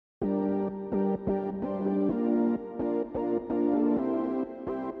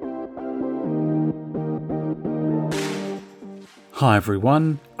Hi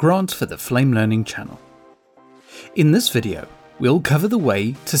everyone, Grant for the Flame Learning channel. In this video, we'll cover the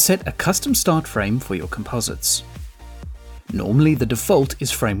way to set a custom start frame for your composites. Normally the default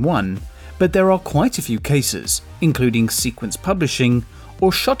is frame 1, but there are quite a few cases, including sequence publishing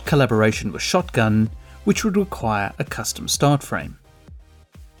or shot collaboration with shotgun, which would require a custom start frame.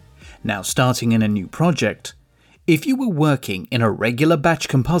 Now starting in a new project, if you were working in a regular batch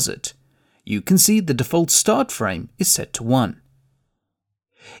composite, you can see the default start frame is set to 1.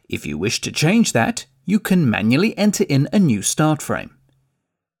 If you wish to change that, you can manually enter in a new start frame.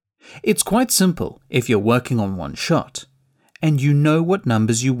 It's quite simple if you're working on one shot, and you know what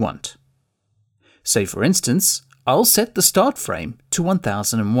numbers you want. Say for instance, I'll set the start frame to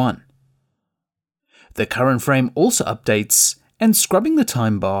 1001. The current frame also updates, and scrubbing the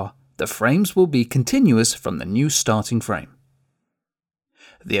time bar, the frames will be continuous from the new starting frame.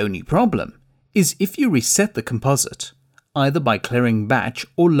 The only problem is if you reset the composite, either by clearing batch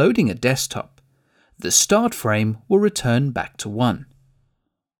or loading a desktop, the start frame will return back to 1.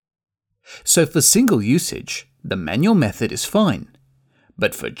 So for single usage, the manual method is fine,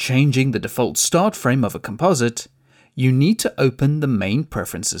 but for changing the default start frame of a composite, you need to open the main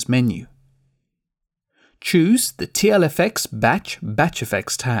preferences menu. Choose the TLFX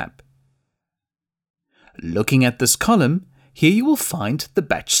BatchFX tab. Looking at this column, here you will find the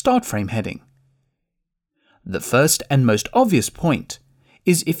batch start frame heading. The first and most obvious point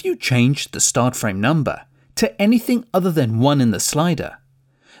is if you change the start frame number to anything other than 1 in the slider,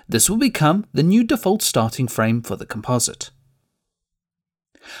 this will become the new default starting frame for the composite.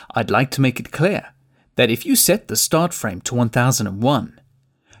 I'd like to make it clear that if you set the start frame to 1001,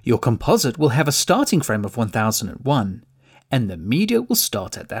 your composite will have a starting frame of 1001 and the media will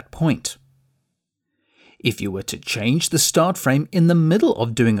start at that point. If you were to change the start frame in the middle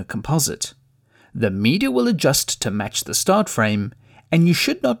of doing a composite, the media will adjust to match the start frame, and you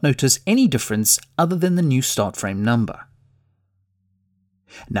should not notice any difference other than the new start frame number.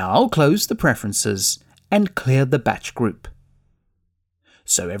 Now I'll close the preferences and clear the batch group.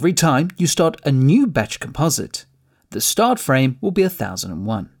 So every time you start a new batch composite, the start frame will be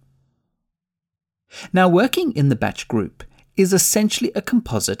 1001. Now working in the batch group is essentially a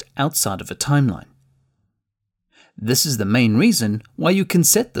composite outside of a timeline. This is the main reason why you can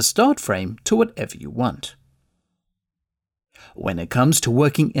set the start frame to whatever you want. When it comes to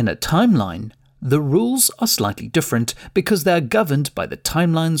working in a timeline, the rules are slightly different because they are governed by the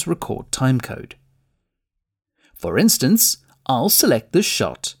timeline's record timecode. For instance, I'll select this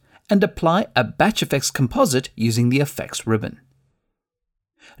shot and apply a BatchFX composite using the effects ribbon.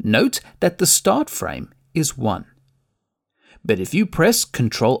 Note that the start frame is 1. But if you press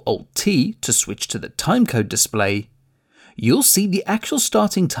Ctrl-Alt-T to switch to the timecode display, you'll see the actual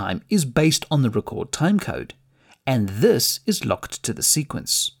starting time is based on the record timecode, and this is locked to the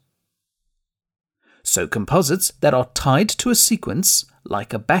sequence. So composites that are tied to a sequence,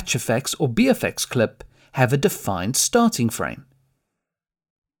 like a BatchFX or BFX clip, have a defined starting frame.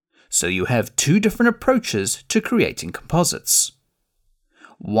 So you have two different approaches to creating composites.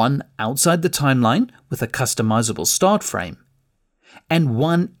 One outside the timeline with a customizable start frame, and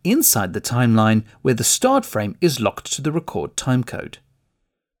one inside the timeline where the start frame is locked to the record timecode.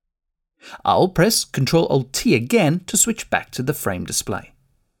 I'll press Ctrl-Alt-T again to switch back to the frame display.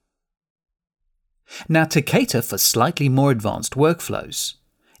 Now to cater for slightly more advanced workflows,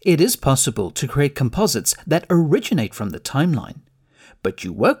 it is possible to create composites that originate from the timeline, but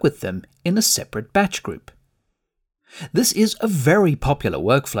you work with them in a separate batch group. This is a very popular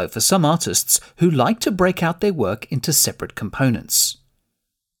workflow for some artists who like to break out their work into separate components.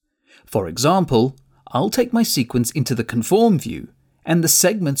 For example, I'll take my sequence into the conform view, and the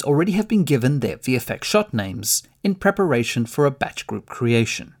segments already have been given their VFX shot names in preparation for a batch group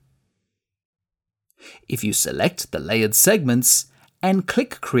creation. If you select the layered segments and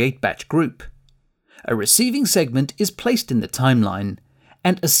click Create Batch Group, a receiving segment is placed in the timeline,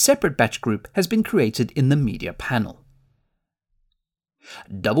 and a separate batch group has been created in the media panel.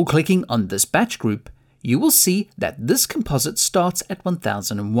 Double-clicking on this batch group, you will see that this composite starts at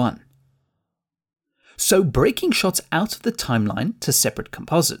 1001. So breaking shots out of the timeline to separate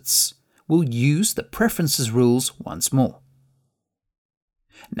composites will use the preferences rules once more.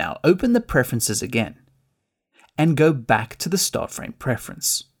 Now open the preferences again and go back to the start frame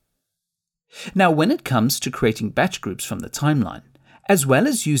preference. Now when it comes to creating batch groups from the timeline, as well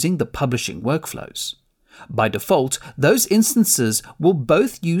as using the publishing workflows, by default, those instances will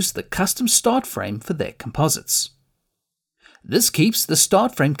both use the custom start frame for their composites. This keeps the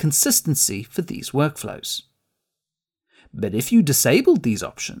start frame consistency for these workflows. But if you disabled these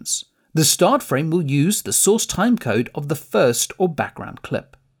options, The start frame will use the source timecode of the first or background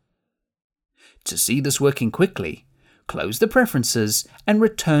clip. To see this working quickly, close the preferences and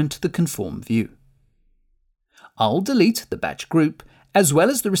return to the conform view. I'll delete the batch group as well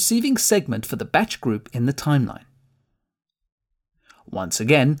as the receiving segment for the batch group in the timeline. Once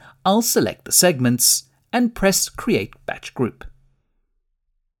again, I'll select the segments and press Create Batch Group.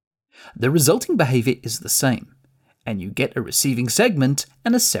 The resulting behavior is the same, and you get a receiving segment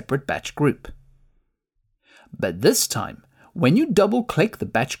and a separate batch group. But this time, when you double-click the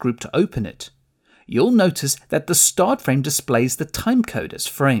batch group to open it, you'll notice that the start frame displays the timecode as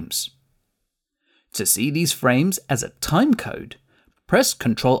frames. To see these frames as a timecode, press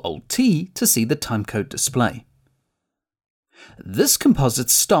Ctrl-Alt-T to see the timecode display. This composite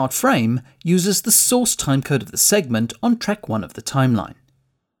start frame uses the source timecode of the segment on track 1 of the timeline.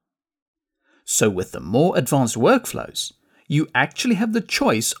 So with the more advanced workflows, you actually have the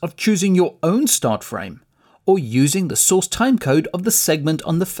choice of choosing your own start frame or using the source timecode of the segment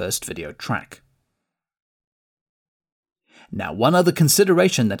on the first video track. Now, one other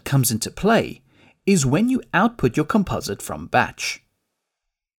consideration that comes into play is when you output your composite from batch.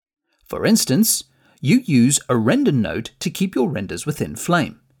 For instance, you use a render node to keep your renders within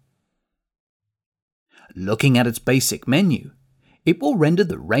Flame. Looking at its basic menu, it will render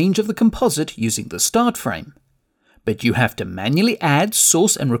the range of the composite using the start frame, but you have to manually add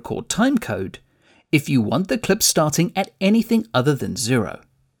source and record timecode if you want the clip starting at anything other than 0.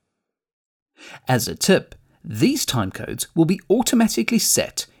 As a tip, these timecodes will be automatically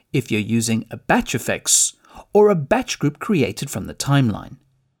set if you're using a BatchFX or a batch group created from the timeline.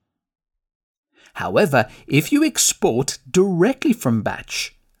 However, if you export directly from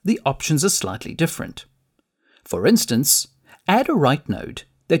batch, the options are slightly different. For instance, add a write node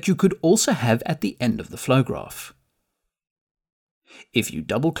that you could also have at the end of the flow graph. If you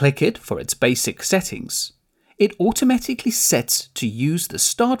double-click it for its basic settings, it automatically sets to use the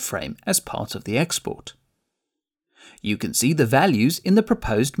start frame as part of the export. You can see the values in the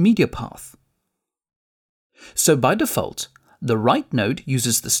proposed media path. So by default, the write node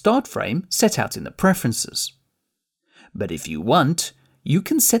uses the start frame set out in the preferences. But if you want, you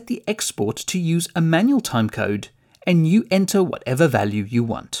can set the export to use a manual timecode and you enter whatever value you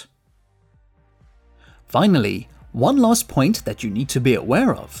want. Finally, one last point that you need to be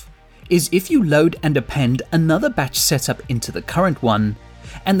aware of is if you load and append another batch setup into the current one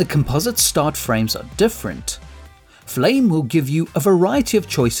and the composite start frames are different, Flame will give you a variety of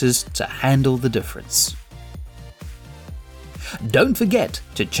choices to handle the difference. Don't forget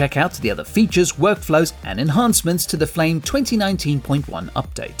to check out the other features, workflows, and enhancements to the Flame 2019.1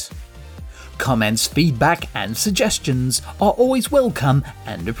 update. Comments, feedback, and suggestions are always welcome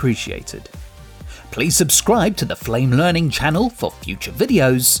and appreciated. Please subscribe to the Flame Learning channel for future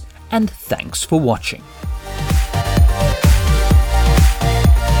videos, and thanks for watching.